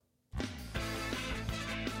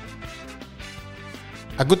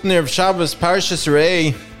A good nerve Shabbos, Parshas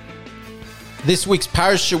Re'eh. This week's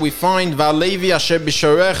Parsha we find Va'alevi asher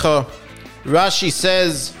b'shorecha. Rashi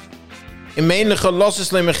says,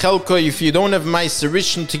 if you don't have Meiser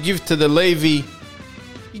Rishon to give to the Levi,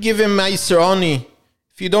 you give him Meiser Ani.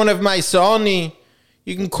 If you don't have Meiser Ani,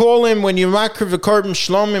 you can call him when you makriv the Korban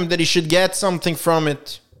Shlomim that he should get something from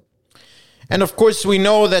it. And of course we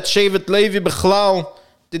know that Shevet Levi Bechlal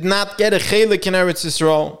did not get a chelik in Eretz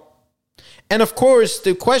Yisrael. And of course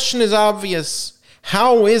the question is obvious.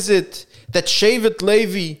 How is it that Shevet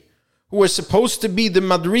Levi, who were supposed to be the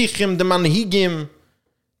Madrichim, the Manhigim,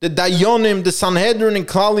 the Dayonim, the Sanhedrin in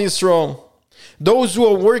Klal Yisrael, those who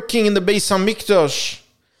are working in the Beis HaMikdash,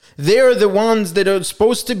 they're the ones that are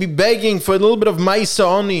supposed to be begging for a little bit of Ma'isa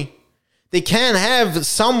Ani. They can't have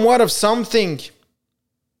somewhat of something.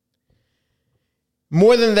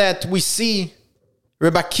 More than that, we see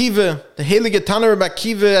Rebbe Akiva, the Heilige Tana Rebbe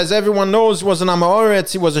Akiva, as everyone knows, was an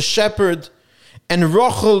Amoritz, he was a shepherd. And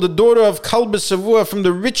Rochel, the daughter of Kalba Savua, from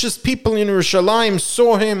the richest people in Yerushalayim,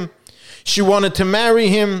 saw him. She wanted to marry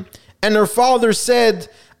him. And her father said,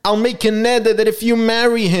 I'll make a neder that if you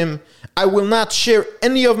marry him, I will not share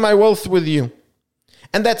any of my wealth with you.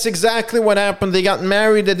 And that's exactly what happened. They got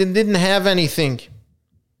married and they didn't have anything.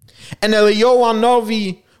 And Eliyahu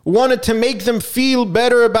Hanavi wanted to make them feel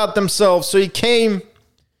better about themselves. So he came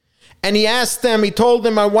and he asked them, he told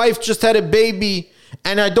them, my wife just had a baby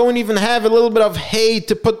and I don't even have a little bit of hay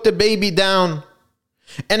to put the baby down.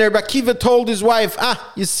 And Rebbe Akiva told his wife,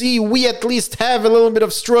 you see, we at least have a little bit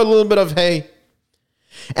of straw, a little bit of hay.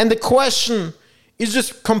 And the question is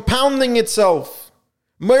just compounding itself.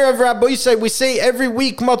 Merav Rabbi say, we say every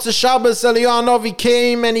week, Motzei Shabbos, Eliyahu Hanavi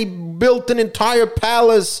came and he built an entire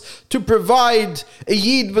palace to provide a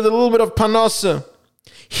Yid with a little bit of panasa.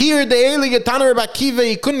 Here, the Heilige Tana Rebbe Akiva,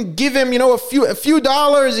 he couldn't give him, a few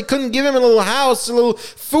dollars. He couldn't give him a little house, a little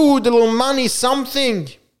food, a little money, something.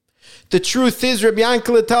 The truth is, Rabbi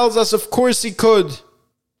Yankele tells us, of course he could.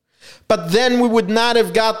 But then we would not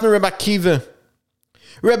have gotten Rebbe Akiva.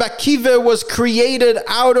 Rebbe Akiva was created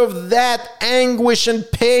out of that anguish and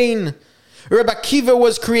pain. Rebbe Akiva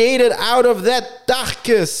was created out of that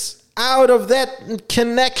dachkes, out of that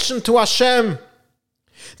connection to Hashem.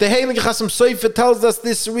 The Heilige Chasam Sofer tells us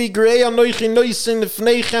this week,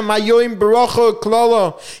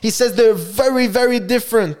 he says they're very, very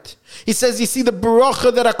different. He says, you see, the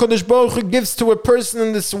bracha that HaKadosh Baruch Hu gives to a person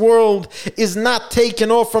in this world is not taken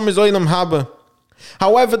off from his Olam Haba.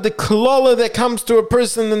 However, the klala that comes to a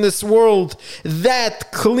person in this world,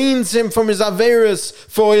 that cleans him from his averos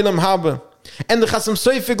for Olam Haba. And the Chasam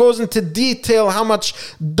Sofer goes into detail how much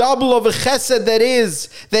double of a chesed that is,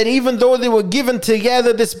 that even though they were given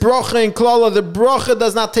together, this bracha and klala, the bracha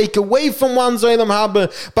does not take away from one's Olam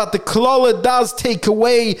Haba, but the klala does take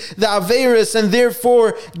away the averos and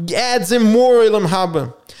therefore adds in more Olam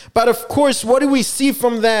Haba. But of course, what do we see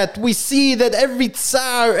from that? We see that every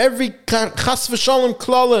tsar, every chas v'shalom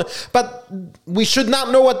klala, but we should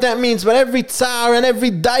not know what that means, but every tsar and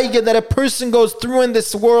every daiga that a person goes through in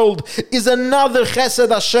this world is another chesed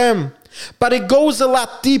Hashem. But it goes a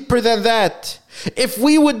lot deeper than that. If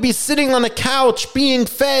we would be sitting on a couch being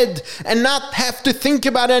fed and not have to think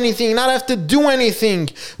about anything, not have to do anything,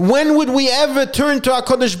 when would we ever turn to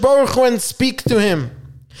HaKadosh Baruch Hu and speak to Him?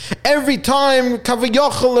 Every time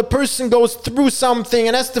Kavayachal, a person goes through something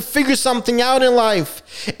and has to figure something out in life,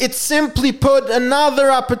 it's simply put another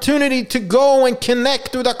opportunity to go and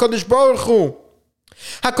connect with HaKadosh Baruch Hu.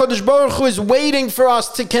 HaKadosh Baruch Hu is waiting for us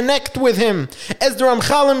to connect with Him. As the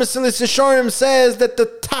Ramchal in Mesilas Yesharim says that the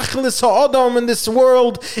Tachlis Ha'adam in this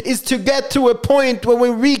world is to get to a point where we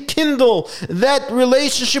rekindle that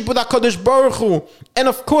relationship with HaKadosh Baruch Hu. And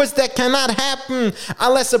of course that cannot happen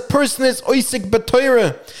unless a person is Oisik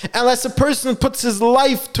B'Torah, unless a person puts his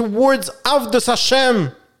life towards Avdos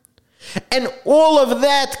Hashem. And all of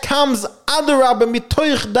that comes adarabah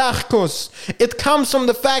mitoich dachkos. It comes from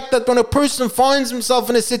the fact that when a person finds himself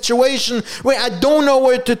in a situation where I don't know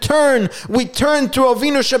where to turn, we turn to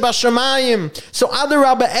Avinu Shebashamayim. So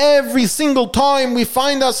adarabah, every single time we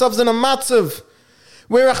find ourselves in a matzav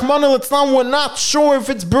where Rachmana litzlan, we're not sure if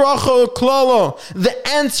it's bracha or klala, the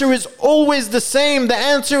answer is always the same. The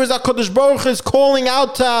answer is HaKadosh Baruch Hu is calling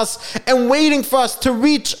out to us and waiting for us to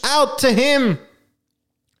reach out to Him.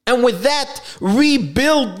 And with that,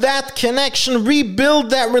 rebuild that connection, rebuild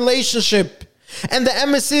that relationship. And the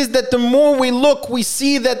emes is that the more we look, we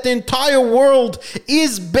see that the entire world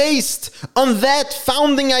is based on that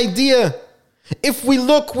founding idea. If we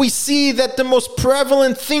look, we see that the most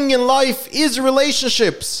prevalent thing in life is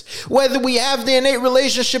relationships. Whether we have the innate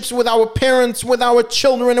relationships with our parents, with our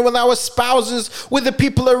children, with our spouses, with the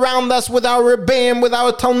people around us, with our rebbeim, with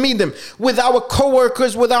our talmidim, with our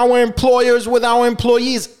co-workers, with our employers, with our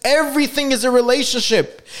employees. Everything is a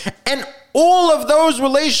relationship. And all of those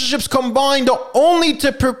relationships combined are only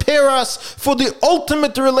to prepare us for the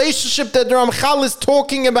ultimate relationship that the Ramchal is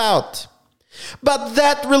talking about. But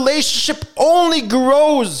that relationship only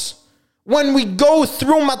grows when we go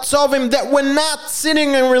through matzavim that we're not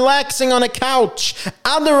sitting and relaxing on a couch.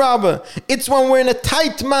 Adarabah, it's when we're in a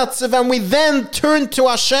tight matzav and we then turn to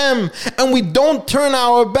Hashem and we don't turn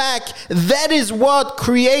our back. That is what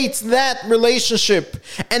creates that relationship.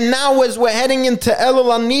 And now as we're heading into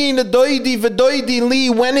Elul Ani Doidi V'Doidi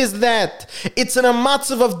Li, when is that? It's in a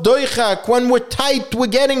matzav of doichak, when we're tight,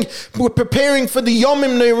 we're preparing for the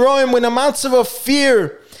Yomim Neiroim, in a matzav of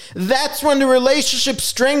fear. That's when the relationship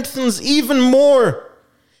strengthens even more.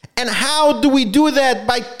 And how do we do that?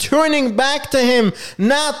 By turning back to Him,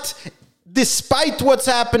 not despite what's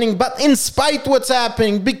happening, but in spite what's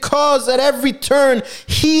happening, because at every turn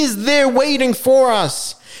He is there waiting for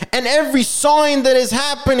us. And every sign that is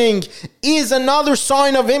happening is another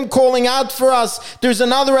sign of Him calling out for us. There's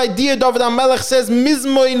another idea. David HaMelech says,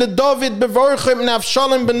 Mizmoi leDavid bevorchim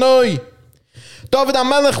Avshalom benoi. David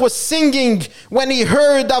HaMelech was singing when he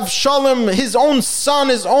heard Avshalom, his own son,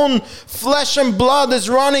 his own flesh and blood, is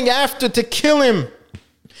running after to kill him.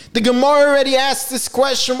 The Gemara already asked this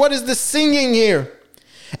question, what is the singing here?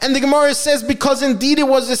 And the Gemara says, because indeed it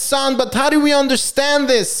was his son, but how do we understand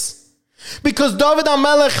this? Because David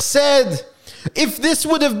HaMelech said, if this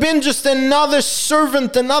would have been just another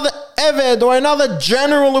servant, another Eved, or another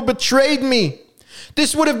general who betrayed me,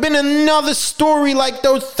 this would have been another story like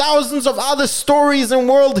those thousands of other stories in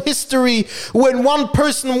world history when one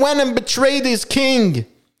person went and betrayed his king.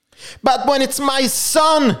 But when it's my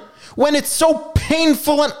son, when it's so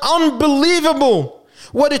painful and unbelievable,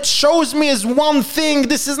 what it shows me is one thing.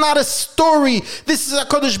 This is not a story. This is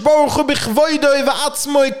HaKadosh Baruch Hu b'chvoidoi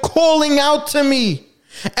v'atzmoi calling out to me.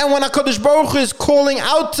 And when HaKadosh Baruch Hu is calling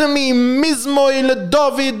out to me, Mizmoi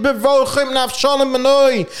leDavid bevorchim Avshalom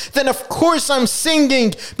benoi, then of course I'm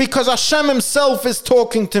singing because Hashem Himself is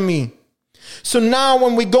talking to me. So now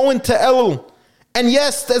when we go into Elul, and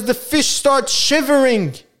yes, as the fish starts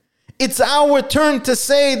shivering, it's our turn to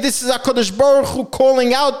say, this is HaKadosh Baruch Hu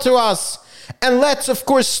calling out to us. And let's of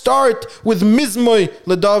course start with Mizmoi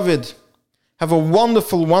leDavid. Have a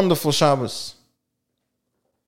wonderful, wonderful Shabbos.